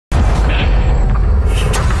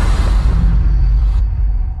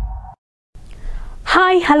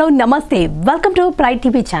Hi, hello, namaste. Welcome to Pride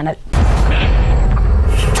TV channel.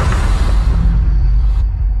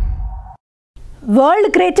 World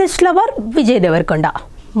greatest lover Vijay Devarakonda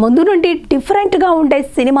ముందు నుండి డిఫరెంట్గా ఉండే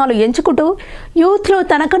సినిమాలు ఎంచుకుంటూ యూత్లో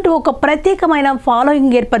తనకంటూ ఒక ప్రత్యేకమైన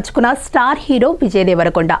ఫాలోయింగ్ ఏర్పరచుకున్న స్టార్ హీరో విజయ్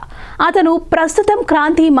దేవరకొండ. అతను ప్రస్తుతం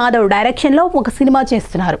క్రాంతి మాధవ్ డైరెక్షన్లో ఒక సినిమా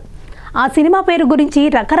చేస్తున్నారు. ఆ సినిమా పేరు గురించి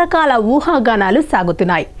రకరకాల ఊహాగానాలు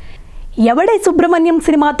సాగుతున్నాయి. యవడే సుబ్రహ్మణ్యం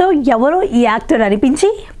సినిమాతో ఎవరో ఈ యాక్టర్ అనిపించి,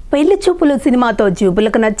 పెళ్లి చూపులు సినిమాతో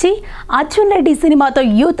జూబులకు నచ్చి, అర్జున్ రెడ్డి సినిమాతో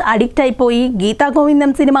యూత్ అడిక్ట్ అయిపోయి, గీతా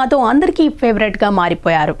గోవిందం సినిమాతో అందరికీ ఫేవరెట్గా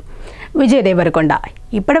మారిపోయారు విజయ్ దేవరకొండ.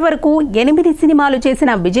 ఇప్పటి వరకు 8 సినిమాలు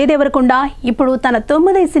చేసిన విజయ్ దేవరకొండ ఇప్పుడు తన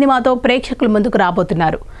 9వ సినిమాతో ప్రేక్షకుల ముందుకు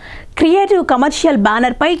రాబోతున్నారు. క్రియేటివ్ కమర్షియల్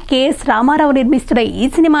బ్యానర్పై కెఎస్ రామారావు నిర్మిస్తున్న ఈ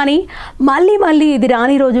సినిమాని మళ్ళీ ఇది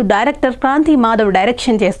రాని రోజు డైరెక్టర్ క్రాంతి మాధవ్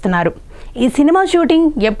డైరెక్షన్ చేస్తున్నారు. ఈ సినిమా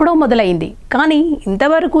షూటింగ్ ఎప్పుడో మొదలైంది, కానీ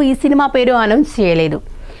ఇంతవరకు ఈ సినిమా పేరు అనౌన్స్ చేయలేదు.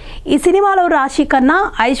 ఈ సినిమాలో రాశి ఖన్నా,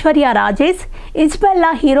 ఐశ్వర్య రాజేష్,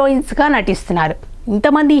 ఇజ్బెల్లా హీరోయిన్స్గా నటిస్తున్నారు.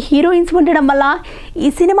 ఇంతమంది హీరోయిన్స్ ఉండడం వల్ల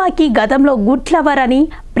ఈ సినిమాకి గతంలో గుడ్ లవర్ అని,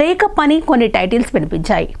 బ్రేకప్ అని కొన్ని టైటిల్స్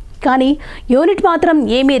వినిపించాయి. కానీ యూనిట్ మాత్రం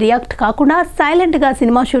ఏమీ రియాక్ట్ కాకుండా సైలెంట్గా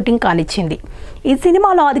సినిమా షూటింగ్ కానిచ్చింది. ఈ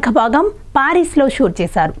సినిమాలో అధిక భాగం పారిస్లో షూట్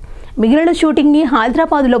చేశారు. మిగిలిన షూటింగ్ని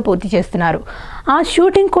హైదరాబాద్లో పూర్తి చేస్తున్నారు. ఆ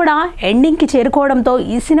షూటింగ్ కూడా ఎండింగ్కి చేరుకోవడంతో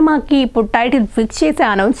ఈ సినిమాకి ఇప్పుడు టైటిల్ ఫిక్స్ చేసి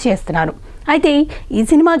అనౌన్స్ చేస్తున్నారు. అయితే ఈ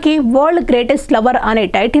సినిమాకి వరల్డ్ గ్రేటెస్ట్ లవర్ అనే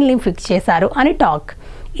టైటిల్ని ఫిక్స్ చేశారు అని టాక్.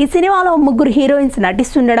 ఈ సినిమాలో 3 హీరోయిన్స్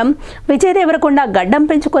నటిస్తుండడం, విజయ్ దేవరకొండ గడ్డం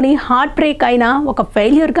పెంచుకొని హార్ట్ బ్రేక్ అయిన ఒక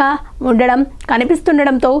ఫెయిల్యూర్గా ఉండడం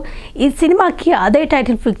కనిపిస్తుండడంతో ఈ సినిమాకి అదే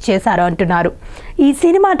టైటిల్ ఫిక్స్ చేశారు అంటున్నారు. ఈ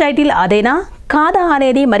సినిమా టైటిల్ అదేనా కాదా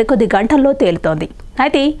అనేది మరికొద్ది గంటల్లో తేలుతోంది.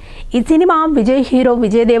 అయితే ఈ సినిమా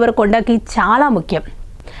విజయ్ దేవరకొండకి చాలా ముఖ్యం.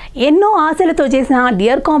 ఎన్నో ఆశలతో చేసిన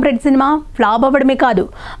డియర్ కామ్రేడ్ సినిమా ఫ్లాప్ అవ్వడమే కాదు,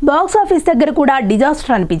 బాక్స్ ఆఫీస్ దగ్గర కూడా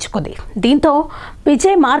డిజాస్టర్ అనిపించుకుంది. దీంతో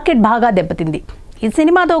విజయ్ మార్కెట్ బాగా దెబ్బతింది. ఈ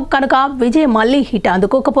సినిమాతో కనుక విజయ్ మళ్ళీ హిట్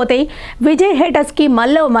అందుకోకపోతే విజయ్ హేటర్స్కి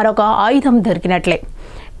మళ్ళీ మరొక ఆయుధం దొరికినట్లే.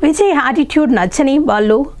 విజయ్ యాటిట్యూడ్ నచ్చని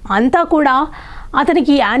వాళ్ళు అంతా కూడా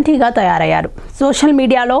అతనికి యాంటీగా తయారయ్యారు. సోషల్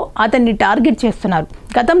మీడియాలో అతన్ని టార్గెట్ చేస్తున్నారు.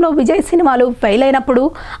 గతంలో విజయ్ సినిమాలు ఫెయిల్ అయినప్పుడు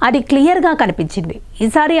అది క్లియర్గా కనిపించింది.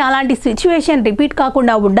 ఈసారి అలాంటి సిచ్యువేషన్ రిపీట్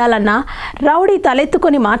కాకుండా ఉండాలన్నా, రౌడీ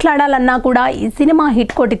తలెత్తుకొని మాట్లాడాలన్నా కూడా ఈ సినిమా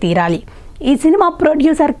హిట్ కొట్టి తీరాలి. ఈ సినిమా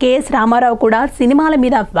ప్రొడ్యూసర్ కెఎస్ రామారావు కూడా సినిమాల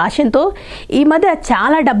మీద ఫ్యాషన్తో ఈ మధ్య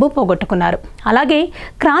చాలా డబ్బు పోగొట్టుకున్నారు. అలాగే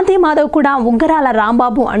క్రాంతి మాధవ్ కూడా ఉంగరాల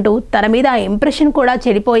రాంబాబు అంటూ తన మీద ఇంప్రెషన్ కూడా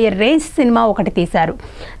చెడిపోయే రేంజ్ సినిమా ఒకటి తీశారు.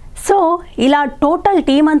 సో ఇలా టోటల్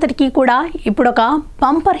టీం అంతటికీ కూడా ఇప్పుడు ఒక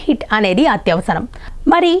బంపర్ హిట్ అనేది అత్యవసరం.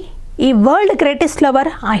 మరి ఈ వరల్డ్ గ్రేటెస్ట్ లవర్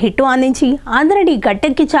ఆ హిట్ అందించి అందరినీ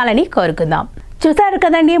గట్టెక్కించాలని కోరుకుందాం. చూసారు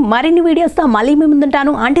కదండి, మరిన్ని వీడియోస్తో మళ్ళీ మీ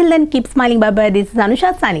ముందుంటాను. Until then keep smiling. By by. This is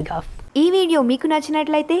Anusha signing off. ఈ వీడియో మీకు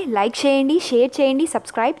నచ్చినట్లయితే లైక్ చేయండి, షేర్ చేయండి,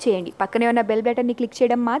 సబ్స్క్రైబ్ చేయండి. పక్కనే ఉన్న బెల్ బటన్ని క్లిక్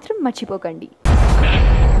చేయడం మాత్రం మర్చిపోకండి.